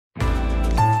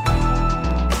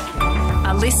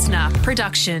listener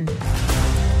production.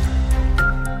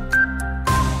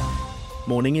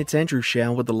 Morning, it's Andrew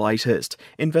Shaw with the latest.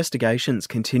 Investigations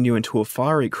continue into a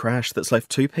fiery crash that's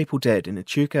left 2 people dead in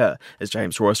Echuca. As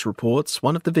James Royce reports,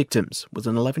 one of the victims was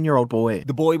an 11-year-old boy.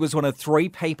 The boy was one of 3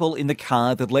 people in the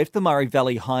car that left the Murray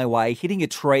Valley Highway, hitting a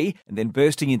tree and then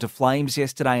bursting into flames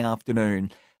yesterday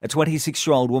afternoon. A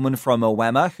 26-year-old woman from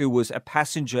Awama, who was a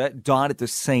passenger, died at the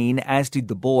scene, as did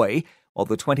the boy, while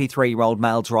the 23-year-old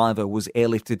male driver was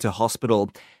airlifted to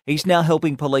hospital. He's now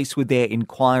helping police with their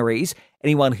inquiries.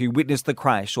 Anyone who witnessed the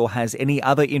crash or has any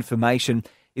other information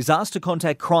is asked to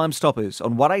contact Crime Stoppers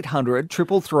on 1800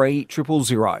 333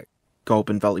 000.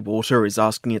 Goulburn Valley Water is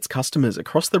asking its customers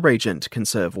across the region to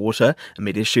conserve water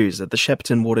amid issues at the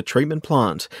Shepparton Water Treatment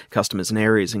Plant. Customers in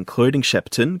areas including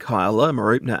Shepparton, Kyalla,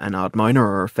 Mooroopna and Ardmona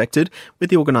are affected, with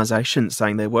the organisation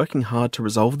saying they're working hard to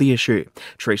resolve the issue.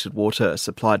 Treated water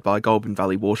supplied by Goulburn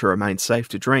Valley Water remains safe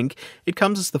to drink. It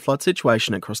comes as the flood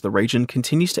situation across the region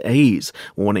continues to ease.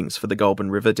 Warnings for the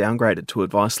Goulburn River downgraded to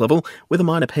advice level, with a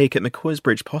minor peak at McCoy's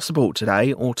Bridge possible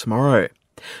today or tomorrow.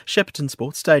 Shepparton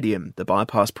Sports Stadium, the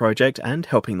bypass project and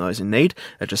helping those in need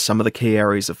are just some of the key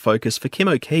areas of focus for Kim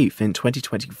O'Keefe in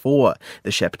 2024.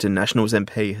 The Shepparton Nationals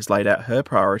MP has laid out her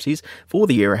priorities for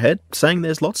the year ahead, saying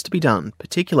there's lots to be done,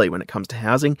 particularly when it comes to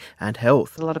housing and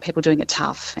health. A lot of people doing it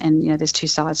tough, and there's 2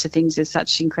 sides to things. There's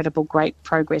such incredible great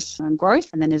progress and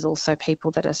growth, and then there's also people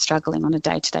that are struggling on a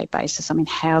day-to-day basis. I mean,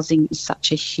 housing is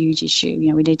such a huge issue.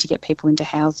 We need to get people into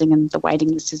housing, and the waiting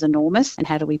list is enormous, and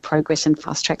how do we progress and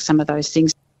fast-track some of those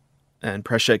things? And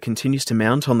pressure continues to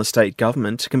mount on the state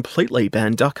government to completely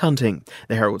ban duck hunting.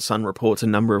 The Herald Sun reports a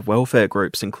number of welfare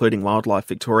groups, including Wildlife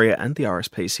Victoria and the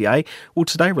RSPCA, will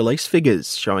today release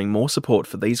figures showing more support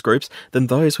for these groups than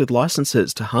those with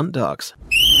licences to hunt ducks.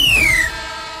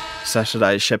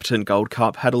 Saturday's Shepparton Gold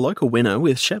Cup had a local winner,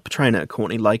 with Shep trainer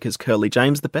Courtney Laker's Curly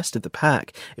James the best of the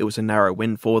pack. It was a narrow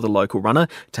win for the local runner,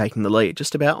 taking the lead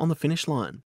just about on the finish line.